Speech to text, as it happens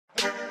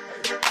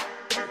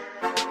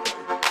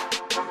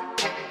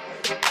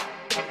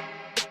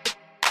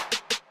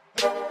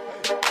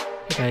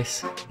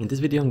guys, in this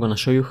video I'm gonna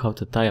show you how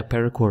to tie a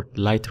paracord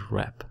lighter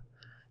wrap.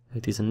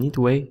 It is a neat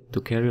way to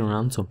carry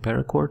around some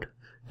paracord,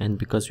 and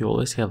because we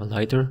always have a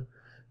lighter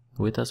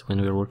with us when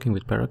we're working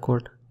with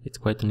paracord, it's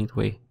quite a neat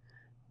way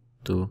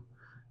to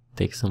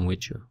take some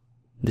with you.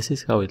 This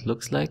is how it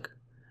looks like,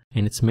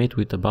 and it's made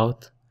with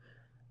about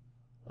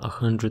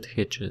 100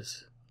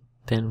 hitches,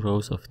 10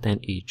 rows of 10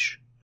 each.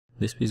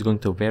 This is going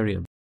to vary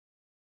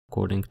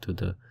according to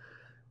the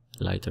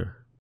lighter.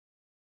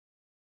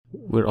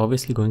 We're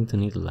obviously going to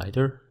need a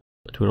lighter,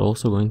 but we're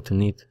also going to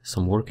need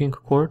some working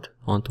cord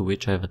onto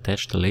which I've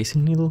attached a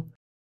lacing needle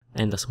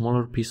and a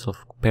smaller piece of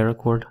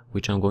paracord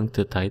which I'm going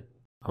to tie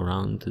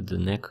around the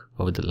neck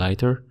of the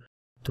lighter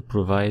to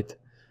provide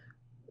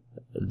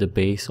the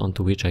base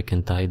onto which I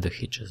can tie the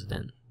hitches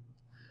then.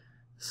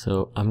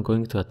 So I'm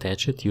going to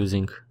attach it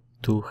using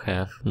 2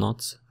 half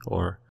knots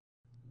or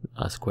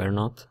a square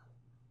knot.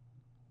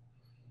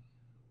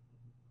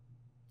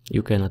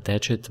 You can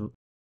attach it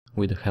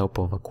with the help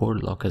of a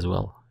cord lock as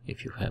well,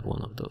 if you have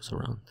one of those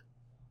around.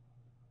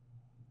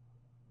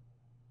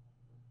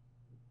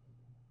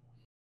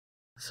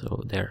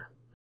 So there,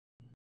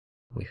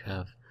 we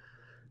have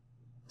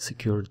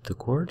secured the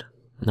cord.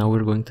 Now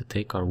we're going to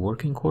take our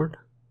working cord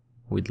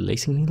with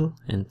lacing needle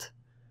and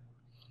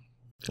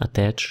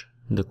attach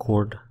the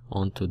cord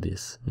onto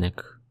this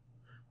neck.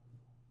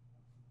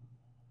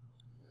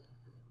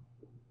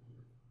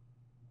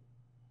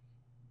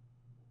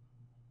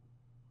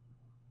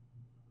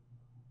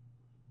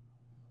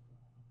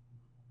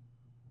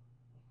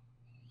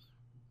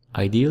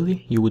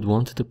 Ideally, you would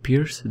want to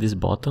pierce this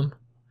bottom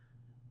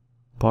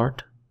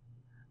part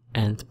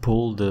and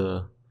pull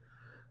the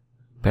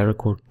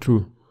paracord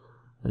through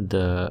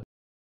the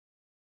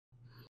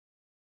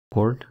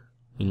cord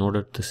in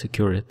order to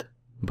secure it,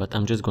 but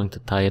I'm just going to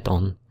tie it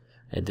on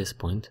at this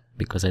point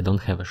because I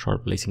don't have a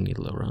sharp lacing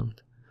needle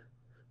around.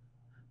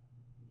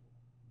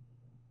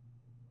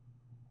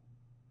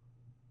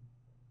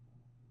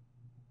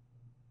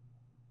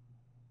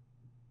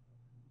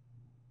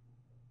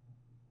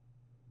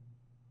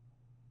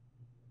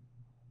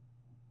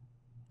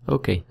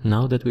 Okay,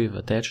 now that we've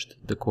attached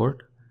the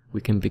cord, we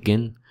can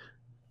begin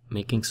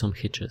making some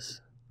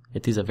hitches.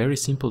 It is a very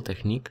simple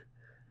technique.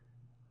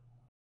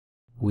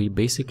 We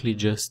basically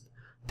just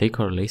take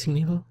our lacing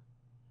needle,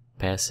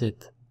 pass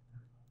it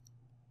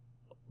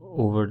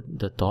over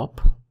the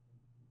top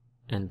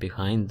and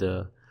behind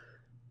the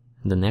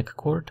neck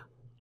cord,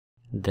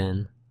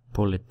 then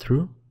pull it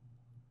through,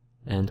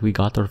 and we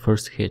got our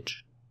first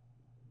hitch.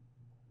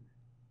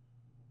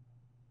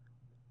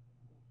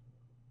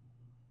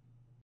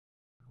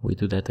 We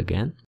do that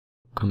again,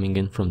 coming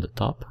in from the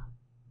top,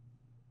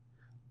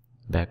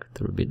 back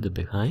through the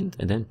behind,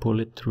 and then pull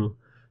it through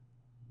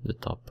the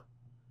top.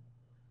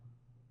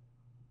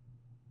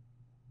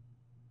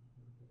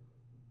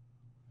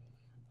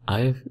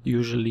 I've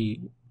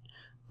usually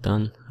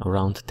done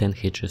around 10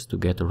 hitches to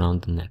get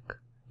around the neck.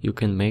 You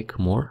can make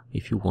more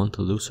if you want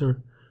a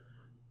looser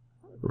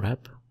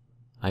wrap.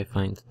 I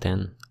find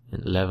 10,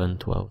 11,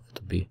 12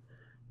 to be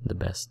the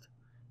best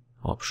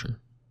option.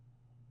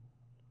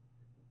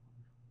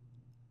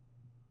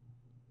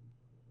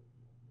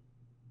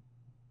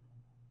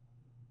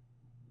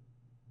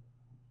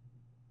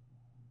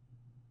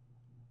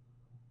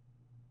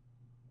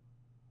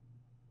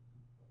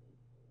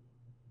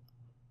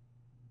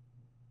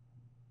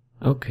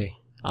 Okay,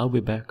 I'll be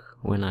back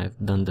when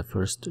I've done the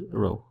first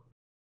row.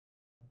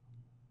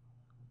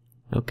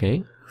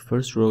 Okay,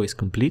 first row is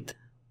complete,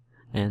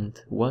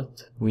 and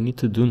what we need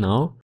to do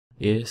now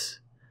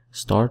is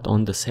start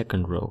on the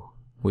second row,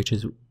 which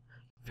is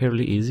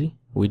fairly easy.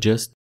 We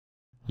just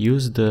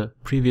use the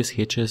previous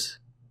hitches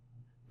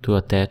to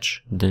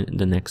attach the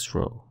next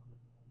row.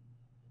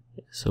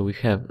 So we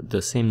have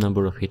the same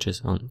number of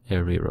hitches on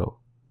every row.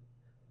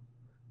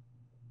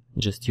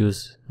 Just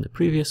use the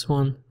previous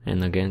one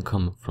and again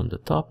come from the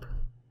top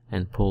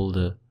and pull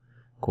the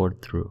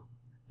cord through.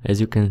 As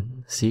you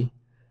can see,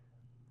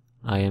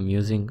 I am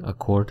using a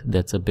cord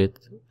that's a bit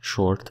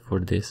short for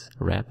this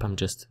wrap. I'm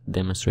just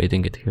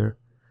demonstrating it here.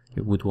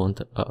 You would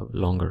want a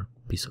longer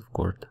piece of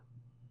cord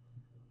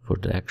for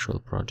the actual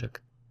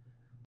project.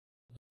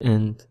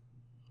 And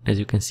as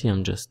you can see,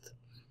 I'm just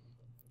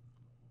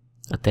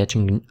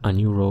attaching a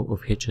new row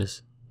of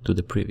hitches to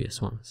the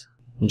previous ones.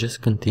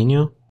 Just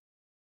continue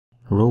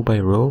row by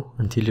row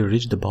until you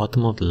reach the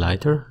bottom of the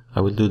lighter. I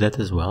will do that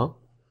as well.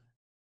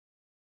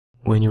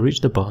 When you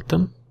reach the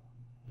bottom,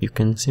 you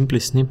can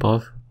simply snip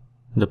off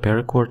the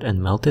paracord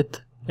and melt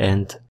it,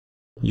 and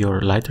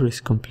your lighter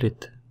is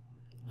complete.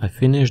 I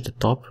finished the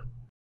top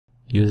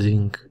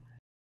using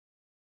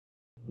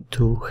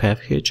 2 half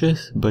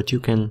hitches, but you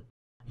can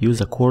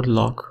use a cord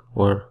lock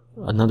or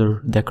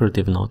another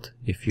decorative knot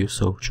if you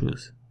so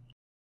choose.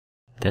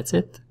 That's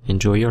it.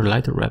 Enjoy your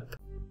lighter wrap.